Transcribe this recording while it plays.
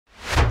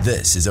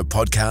This is a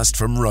podcast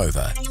from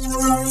Rover.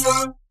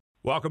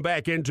 Welcome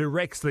back into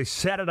Rex, the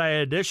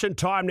Saturday edition.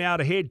 Time now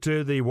to head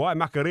to the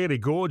Waimakariri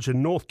Gorge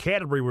in North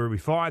Canterbury, where we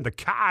find the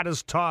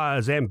Carter's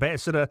Tyres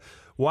ambassador,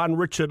 one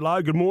Richard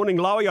Lowe. Good morning,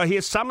 Lowe. I hear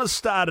summer's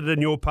started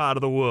in your part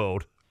of the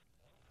world.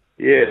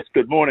 Yes,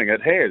 good morning.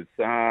 It has.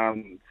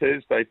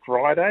 Thursday,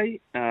 Friday,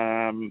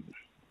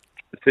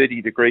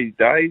 30-degree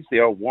days, the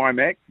old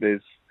Waimak.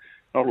 There's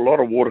not a lot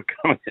of water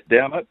coming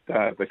down it.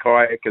 The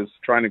kayakers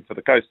training for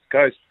the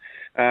coast-to-coast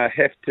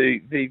have to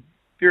be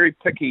very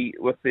picky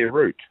with their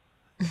route.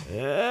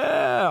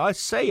 Yeah, I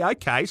see.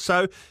 Okay,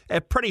 so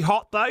pretty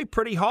hot, though?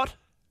 Pretty hot?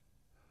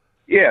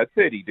 Yeah,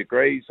 30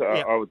 degrees.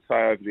 Yep. I would say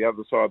over the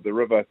other side of the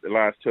river, the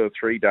last 2 or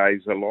 3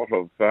 days, a lot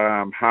of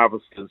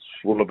harvesters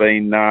will have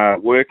been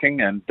working,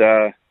 and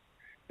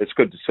it's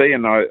good to see,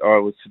 and I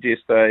would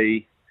suggest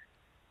they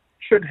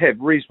should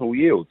have reasonable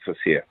yields this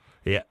year.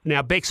 Yeah.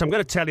 Now, Bex, I'm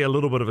going to tell you a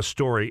little bit of a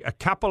story. A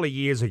couple of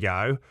years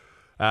ago,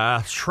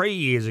 3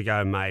 years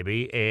ago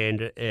maybe,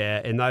 and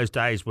in those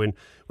days when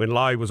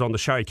Lowe was on the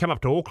show, he came up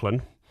to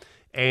Auckland,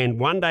 and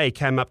one day he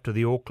came up to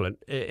the Auckland,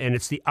 and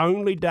it's the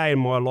only day in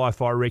my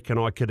life I reckon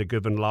I could have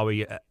given Lowe,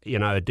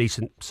 a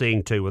decent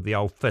seeing to with the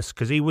old fist,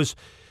 because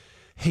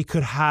he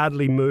could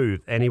hardly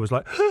move, and he was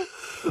like,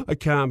 I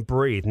can't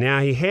breathe. Now,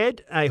 he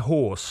had a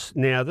horse.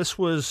 Now, this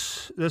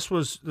was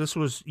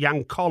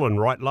young Colin,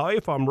 right, Lowe,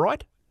 if I'm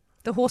right?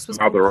 The horse was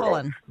called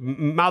Colin.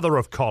 Mother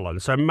of Colin.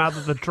 So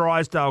the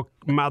Drysdale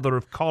mother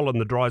of Colin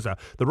the Drysdale.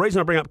 The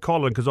reason I bring up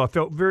Colin, because I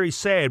felt very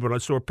sad when I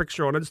saw a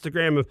picture on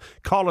Instagram of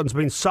Colin's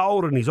been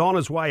sold and he's on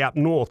his way up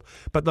north.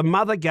 But the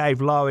mother gave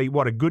Lowe,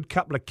 a good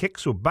couple of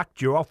kicks or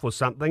bucked you off or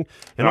something.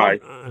 And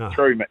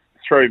threw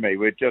me.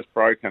 We'd just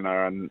broken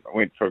her and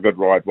went for a good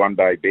ride one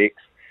day, Bex,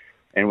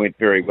 and went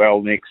very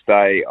well. Next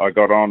day I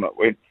got on,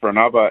 went for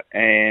another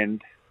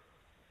and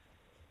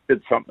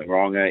did something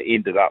wrong and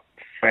ended up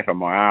flat on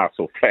my arse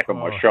or flat on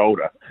my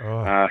shoulder.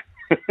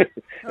 It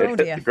hit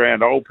the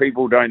ground. Old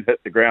people don't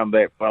hit the ground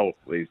that well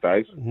these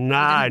days.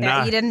 No.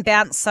 You didn't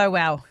bounce so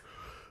well.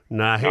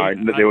 No,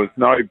 there was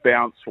no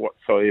bounce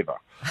whatsoever.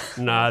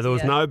 No, there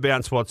was no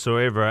bounce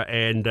whatsoever.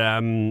 And,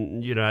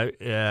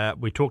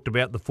 we talked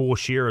about the 4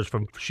 shearers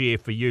from Share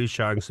For You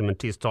showing some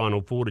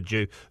intestinal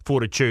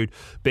fortitude.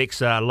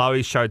 Bex,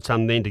 Lowe showed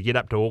some then to get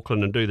up to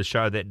Auckland and do the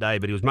show that day,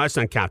 but he was most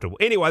uncomfortable.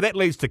 Anyway, that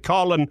leads to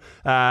Colin.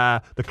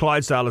 The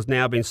Clydesdale has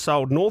now been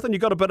sold north, and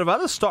you've got a bit of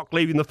other stock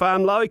leaving the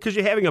farm, Lowe, because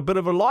you're having a bit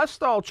of a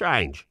lifestyle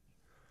change.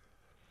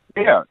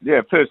 Yeah.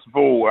 First of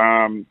all,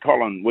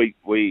 Colin,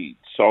 we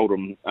sold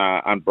him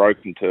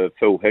unbroken to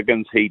Phil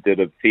Higgins. He did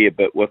a fair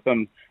bit with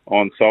him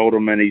on sold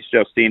him, and he's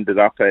just ended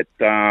up at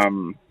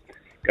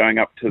going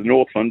up to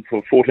Northland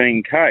for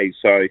 14K.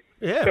 So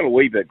still a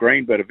wee bit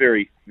green, but a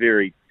very,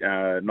 very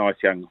nice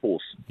young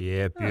horse.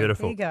 Yeah,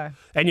 beautiful. There you go.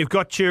 And you've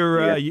got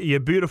your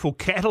beautiful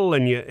cattle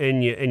and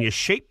your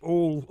sheep.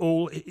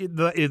 Are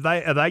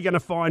they going to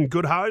find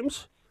good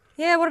homes?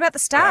 Yeah, what about the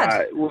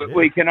stud?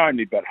 We can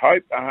only but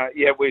hope.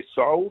 We're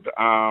sold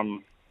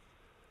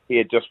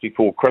here just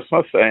before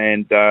Christmas,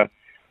 and the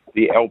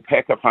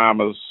alpaca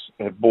farmers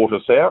have bought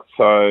us out,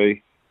 so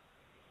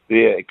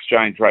their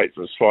exchange rates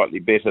were slightly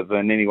better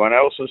than anyone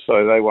else's,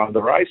 so they won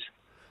the race.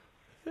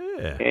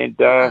 Yeah. And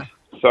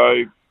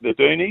so the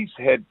Doonies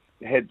had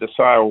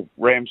the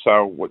ram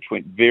sale, which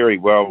went very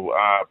well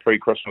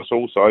pre-Christmas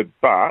also,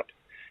 but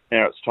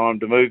now it's time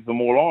to move them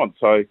all on.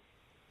 So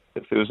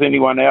if there was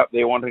anyone out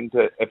there wanting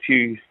a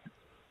few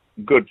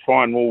good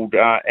fine-walled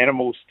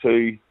animals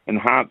to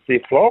enhance their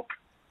flock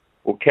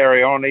or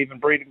carry on even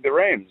breeding the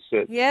rams.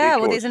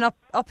 There's an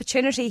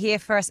opportunity here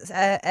for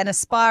an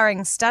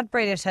aspiring stud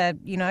breeder to,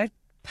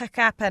 pick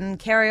up and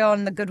carry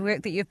on the good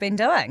work that you've been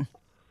doing.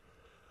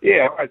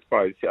 Yeah, I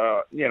suppose.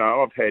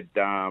 I've had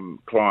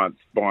clients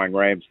buying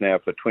rams now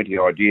for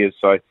 20-odd years,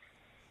 so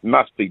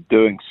must be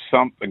doing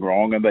something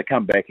wrong, and they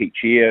come back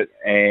each year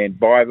and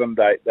buy them.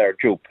 They're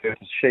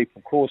dual-purpose sheep,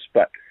 of course,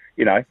 but,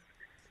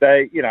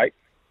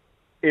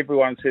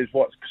 everyone says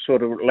what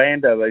sort of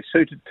land are they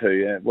suited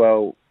to?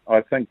 Well,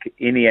 I think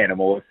any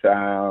animal,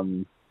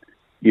 if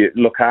you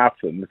look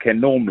after them,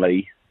 can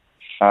normally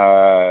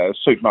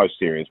suit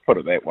most areas, put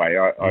it that way.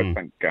 I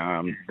think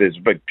there's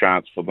a big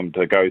chance for them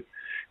to go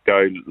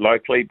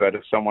locally, but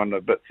if someone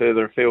a bit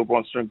further afield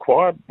wants to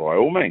inquire, by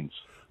all means.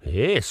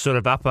 Yeah, sort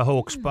of upper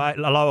Hawke's Bay,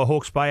 lower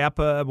Hawke's Bay,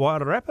 upper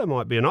Wairarapa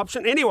might be an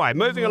option. Anyway,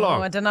 moving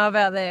along. I don't know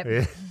about that.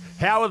 Yeah.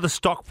 How are the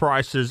stock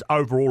prices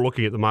overall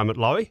looking at the moment,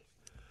 Lowe?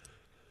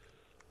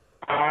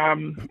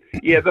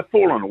 They've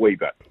fallen a wee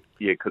bit,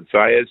 you could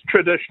say. As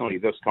traditionally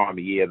this time of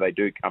year, they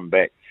do come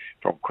back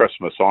from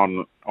Christmas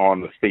on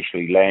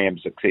especially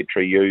lambs,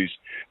 etc. Ewes,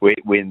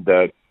 when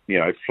the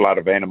flood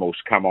of animals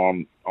come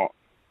on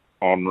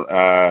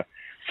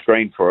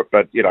screen for it.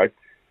 But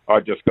I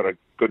just got a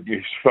good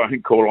news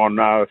phone call on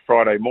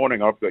Friday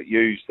morning. I've got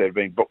ewes that have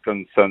been booked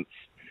in since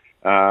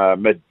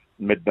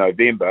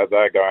mid-November.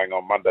 They're going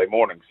on Monday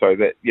morning. So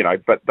that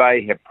but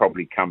they have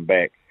probably come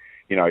back.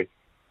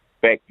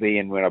 Back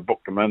then when I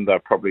booked them in, they're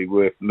probably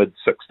worth mid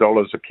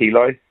 $6 a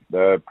kilo.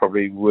 They're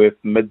probably worth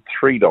mid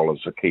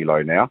 $3 a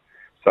kilo now.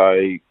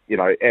 So,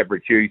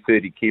 average you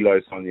 30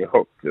 kilos on your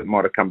hook. It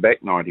might have come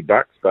back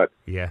 $90, but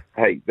Yeah.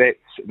 hey,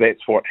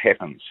 that's what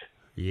happens.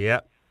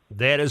 Yeah.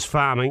 That is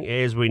farming,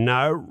 as we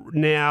know.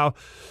 Now,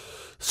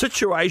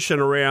 situation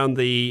around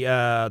the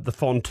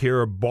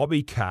Fonterra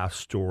Bobby calf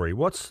story.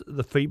 What's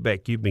the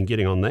feedback you've been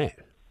getting on that?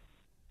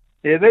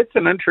 Yeah, that's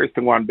an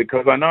interesting one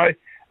because I know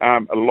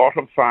a lot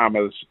of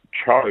farmers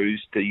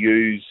chose to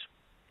use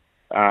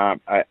a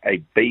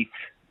beef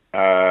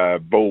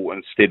bull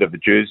instead of a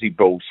Jersey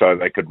bull so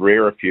they could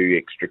rear a few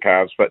extra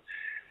calves. But,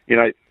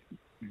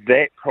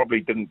 that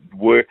probably didn't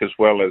work as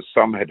well as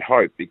some had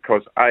hoped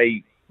because,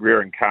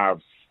 rearing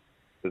calves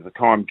is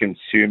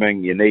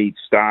time-consuming. You need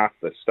staff.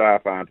 The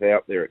staff aren't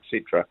out there,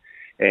 etc.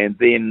 And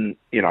then,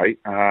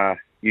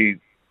 you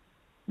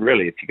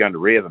really, if you're going to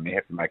rear them, you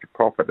have to make a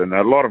profit. And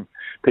a lot of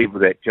people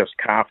that just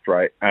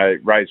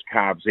raise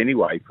calves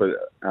anyway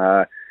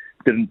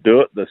didn't do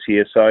it this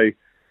year. So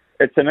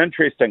it's an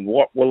interesting,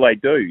 what will they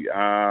do?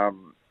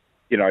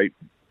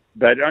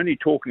 They're only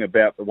talking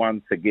about the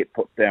ones that get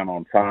put down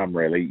on farm,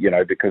 really,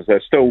 because they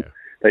still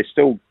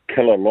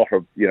kill a lot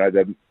of,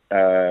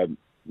 the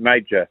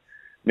major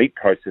meat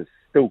processors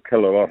still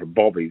kill a lot of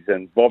bobbies,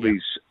 and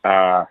bobbies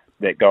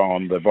that go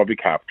on the bobby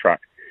calf truck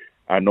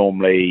are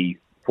normally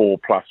 4+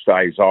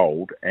 days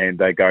old, and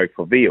they go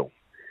for veal.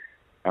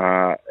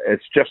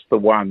 It's just the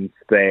ones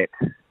that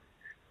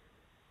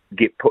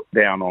get put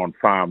down on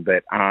farm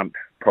that aren't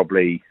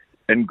probably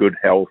in good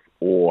health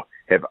or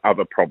have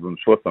other problems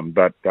with them.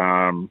 But,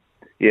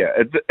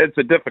 it's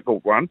a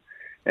difficult one.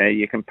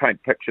 You can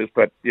paint pictures,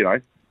 but,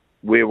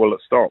 where will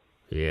it stop?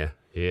 Yeah,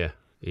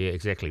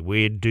 exactly.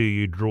 Where do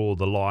you draw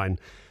the line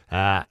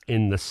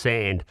in the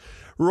sand?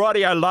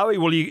 Rightio, Loey.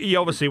 Well, you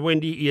obviously,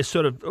 Wendy, you're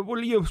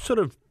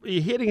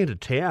heading into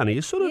town. Are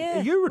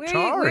you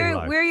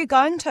retiring? Where are you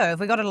going to? Have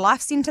we got a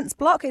life sentence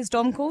block, as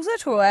Dom calls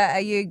it, or are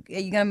you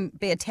going to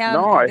be a town?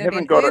 No, I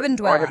haven't got urban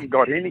dweller? I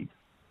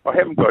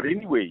haven't got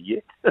anywhere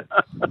yet.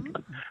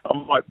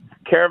 I'm like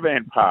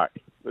caravan park.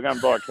 We're going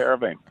to buy a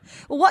caravan.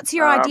 Well, what's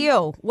your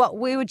ideal?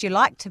 Where would you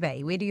like to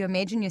be? Where do you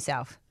imagine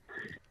yourself?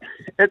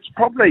 It's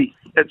probably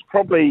a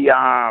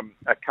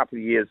couple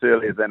of years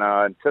earlier than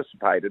I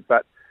anticipated,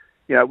 but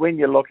when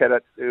you look at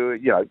it,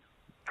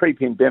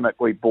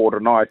 pre-pandemic we bought a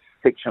nice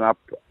section up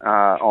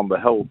on the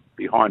hill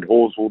behind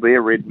Horswell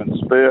there, Redmond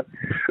Spur,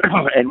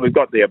 and we've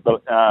got the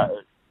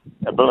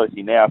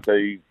ability now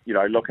to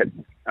look at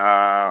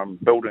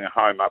building a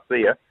home up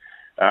there.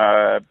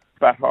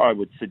 But I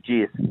would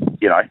suggest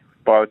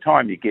by the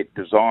time you get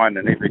design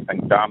and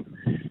everything done,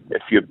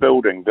 if you're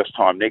building this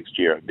time next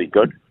year, it'd be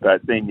good.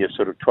 But then you're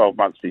sort of 12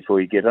 months before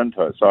you get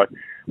into it. So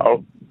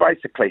I'll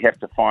basically have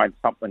to find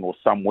something or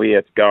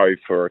somewhere to go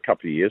for a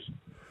couple of years.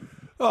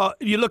 Oh,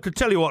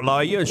 tell you what,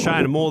 Loey, you and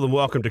Shane are more than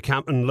welcome to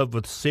come and live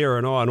with Sarah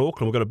and I in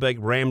Auckland. We've got a big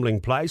rambling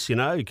place,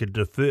 you could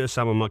defer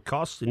some of my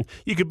costs and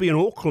you could be an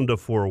Aucklander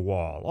for a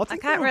while. I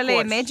can't really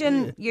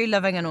imagine you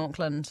living in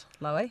Auckland,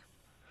 Loey.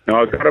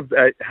 No, I've got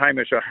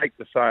Hamish, I hate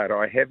to say it,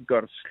 I have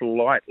got a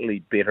slightly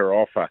better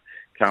offer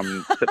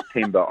come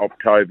September,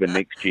 October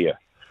next year.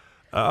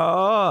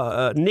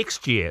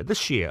 Next year,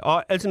 this year.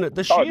 Oh, isn't it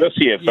this year? Oh, this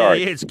year,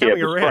 sorry. Yeah, it's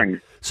coming around.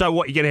 Spring. So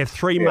what, you're going to have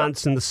 3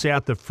 months in the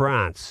south of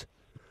France?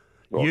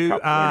 Well, you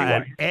are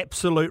anyway. an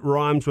absolute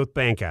rhymes with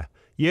banker.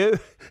 You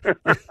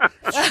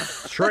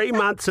 3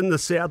 months in the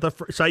south of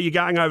France. So you're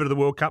going over to the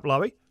World Cup,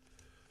 Loey?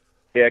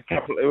 Yeah,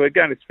 we're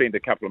going to spend a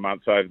couple of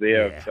months over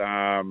there.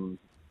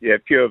 Yeah.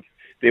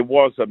 There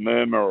was a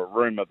murmur or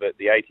rumour that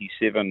the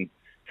 87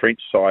 French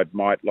side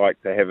might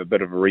like to have a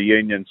bit of a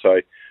reunion.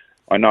 So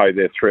I know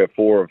there are 3 or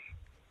 4 of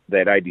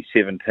that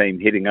 87 team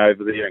heading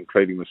over there,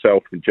 including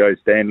myself and Joe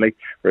Stanley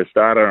for a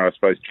starter. And I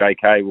suppose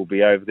JK will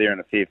be over there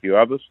and a fair few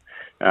others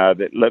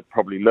that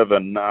probably live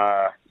in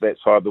that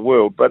side of the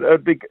world. But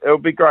it'll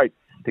be great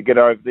to get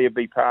over there,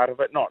 be part of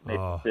it, not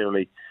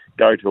necessarily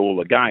go to all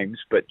the games,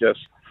 but just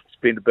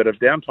spend a bit of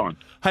downtime.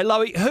 Hey,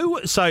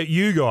 Loey, so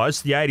you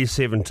guys, the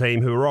 87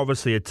 team, who are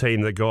obviously a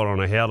team that got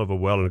on a hell of a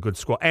well and a good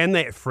squad, and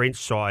that French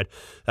side,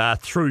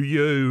 through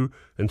you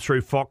and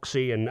through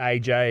Foxy and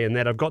AJ and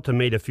that, I've got to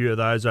meet a few of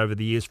those over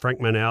the years,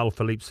 Frank Manel,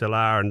 Philippe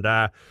Solar, and,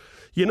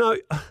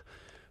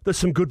 there's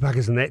some good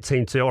buggers in that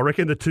team too. I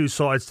reckon the two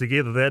sides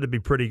together, that'd be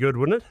pretty good,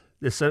 wouldn't it?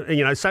 There's some,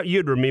 so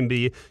you'd remember,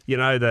 was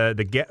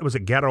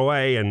it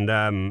Garaway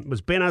and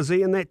was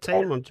Benazzi in that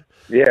team?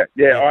 Yeah.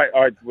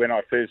 I when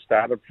I first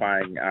started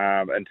playing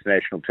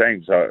international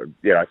teams,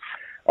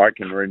 I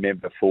can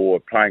remember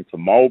playing for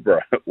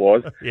Marlborough. It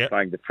was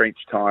playing the French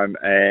time,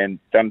 and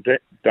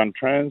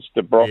Duntrans,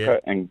 De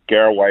Broca, and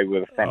Garaway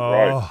were the front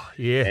row.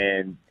 Yeah.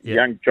 And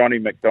young Johnny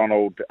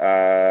McDonald,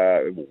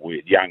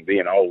 young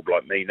then, old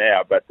like me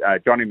now, but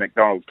Johnny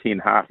McDonald, Ken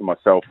Hart, and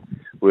myself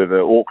were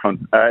the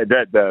Auckland,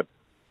 the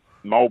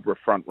Marlborough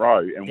front row,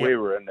 and we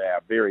were in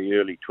our very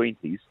early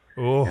 20s,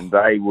 and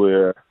they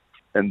were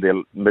in their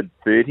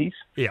mid-30s.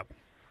 Yep.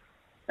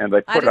 and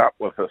they put didn't- up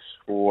with us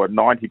for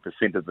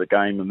 90% of the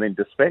game and then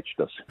dispatched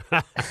us.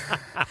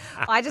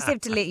 I just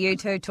have to let you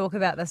two talk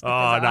about this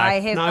Oh,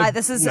 because no,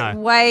 this is no.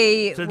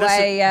 way So this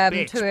is-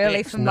 Bex, too early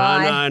Bex, for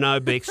my. No,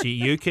 Bexy,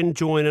 you can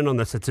join in on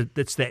this.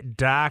 It's that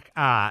dark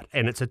art,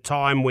 and it's a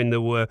time when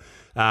there were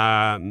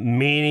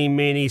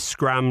many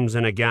scrums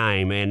in a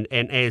game, and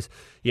as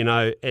you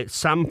know, at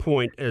some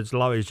point, as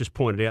Loey's just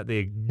pointed out,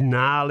 the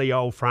gnarly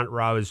old front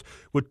rowers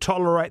would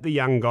tolerate the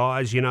young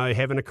guys,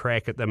 having a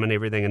crack at them and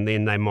everything, and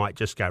then they might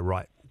just go,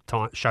 right,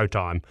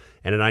 showtime,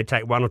 and it only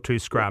take one or two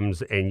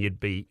scrums, and you'd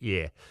be,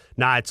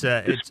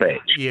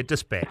 Dispatched.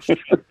 dispatched.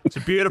 It's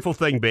a beautiful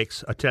thing,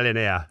 Bex, I tell you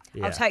now.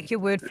 Yeah. I'll take your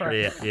word for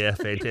it. Yeah,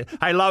 fantastic.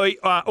 Hey, Loey,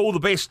 all the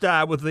best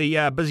with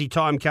the busy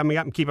time coming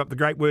up, and keep up the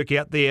great work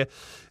out there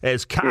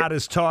as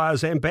Carter's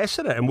Tyres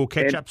ambassador, and we'll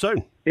catch up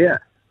soon. Yeah.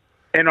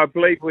 And I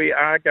believe we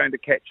are going to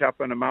catch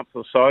up in a month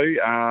or so.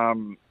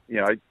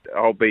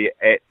 I'll be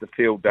at the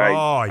field day.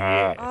 Oh,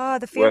 yeah. Oh,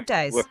 the field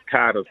days. With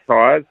Carter's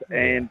Tyres,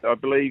 and I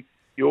believe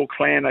your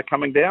clan are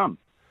coming down.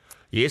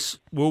 Yes,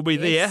 we'll be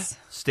Yes, there.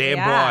 Stand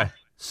we by. are.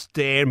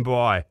 Stand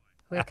by.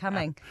 We're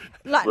coming.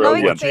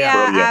 Brilliant,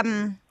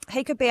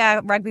 He could be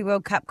our Rugby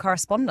World Cup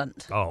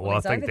correspondent. Oh, well, when I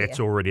he's think over that's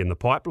there. already in the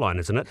pipeline,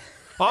 isn't it?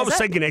 I was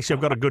thinking, actually,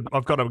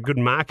 I've got a good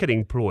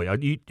marketing ploy.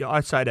 I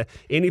say to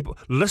any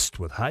list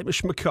with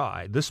Hamish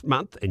Mackay this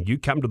month, and you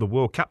come to the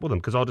World Cup with him,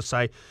 because I'll just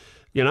say,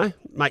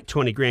 make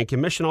 20 grand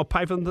commission. I'll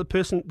pay for the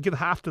person, give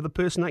half to the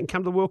person that can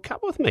come to the World Cup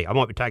with me. I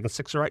might be taking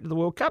 6 or 8 to the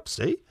World Cup.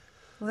 See,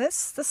 Well,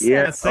 this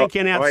Yeah. sounds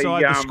thinking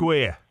outside the I,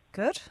 square.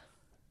 good.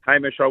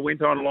 Hamish, I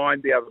went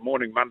online the other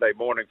morning, Monday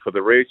morning, for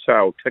the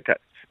resale tickets,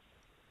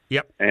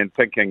 Yep. and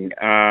thinking,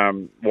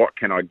 what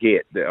can I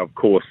get? Of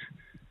course,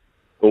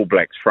 All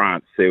Blacks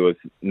France, there was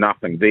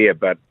nothing there,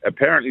 but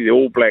apparently the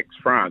All Blacks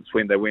France,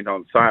 when they went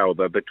on sale,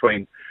 they're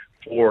between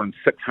 €400 and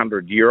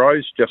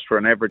 €600 just for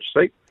an average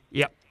seat.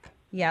 Yep.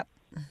 Yep.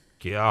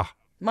 Yeah.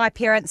 My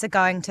parents are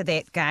going to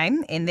that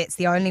game, and that's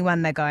the only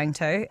one they're going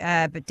to.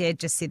 But Dad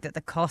just said that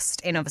the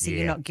cost, and obviously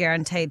you're Yeah. not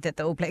guaranteed that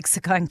the All Blacks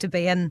are going to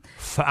be in.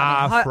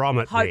 Far from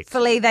it, Bex.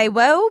 Hopefully they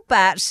will,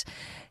 but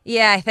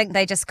yeah, I think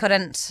they just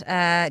couldn't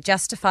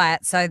justify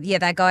it. So yeah,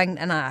 they're going,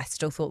 and I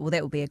still thought, well,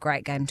 that will be a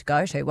great game to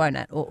go to, won't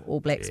it?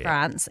 All Blacks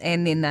France,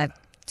 and then they're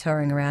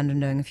touring around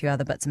and doing a few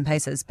other bits and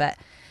pieces, but.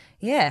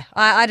 Yeah,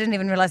 I didn't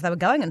even realise they were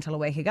going until a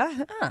week ago.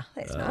 Ah,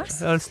 that's nice.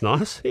 That's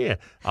nice. Yeah,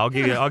 I'll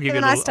give you Have a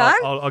a nice little, time.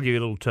 I'll give you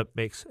a little tip,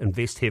 Bex.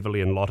 Invest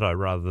heavily in lotto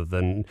rather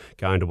than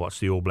going to watch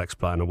the All Blacks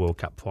play in a World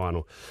Cup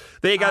final.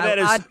 There you go. That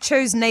is. I'd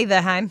choose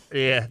neither, Haim.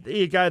 Yeah, there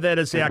you go. That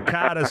is our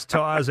Carter's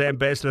Tyres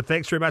ambassador.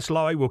 Thanks very much,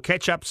 Loey. We'll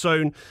catch up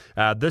soon.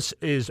 This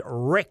is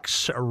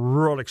Rex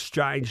Rural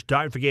Exchange.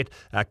 Don't forget,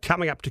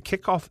 coming up to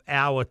kick off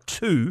hour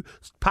 2,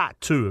 part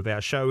 2 of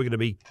our show, we're going to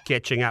be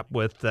catching up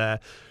with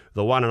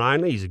the one and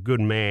only. He's a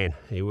good man.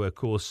 He, of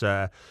course,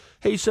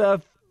 he's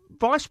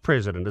vice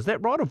president. Is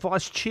that right? Or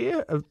vice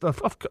chair of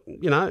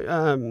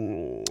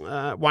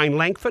Wayne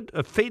Langford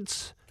of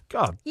Feds.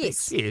 God,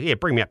 Yes. yeah.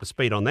 Bring me up to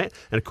speed on that.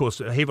 And of course,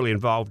 heavily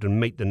involved in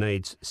Meet the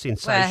Needs.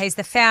 Sensation. Well, he's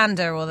the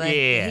founder, or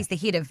Yeah. he's the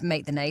head of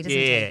Meet the Need, isn't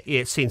he?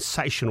 Yeah,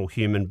 sensational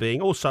human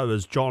being. Also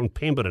is John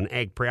Pemberton,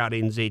 Ag Proud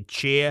NZ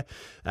chair.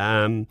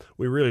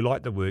 We really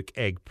like the work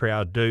Ag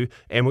Proud do.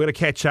 And we're going to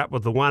catch up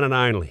with the one and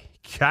only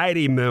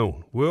Katie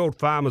Milne, World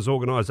Farmers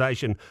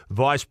Organisation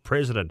Vice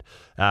President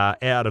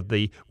out of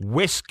the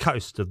west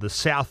coast of the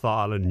South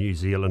Island, New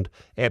Zealand.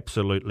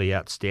 Absolutely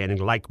outstanding.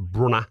 Lake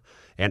Brunner.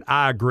 And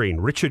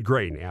Richard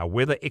Green, our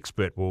weather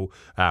expert, will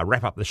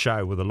wrap up the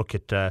show with a look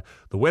at the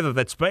weather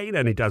that's been,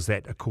 and he does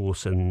that, of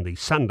course, in the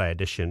Sunday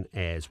edition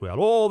as well.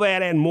 All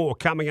that and more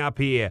coming up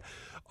here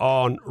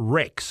on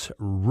Rex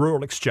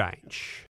Rural Exchange.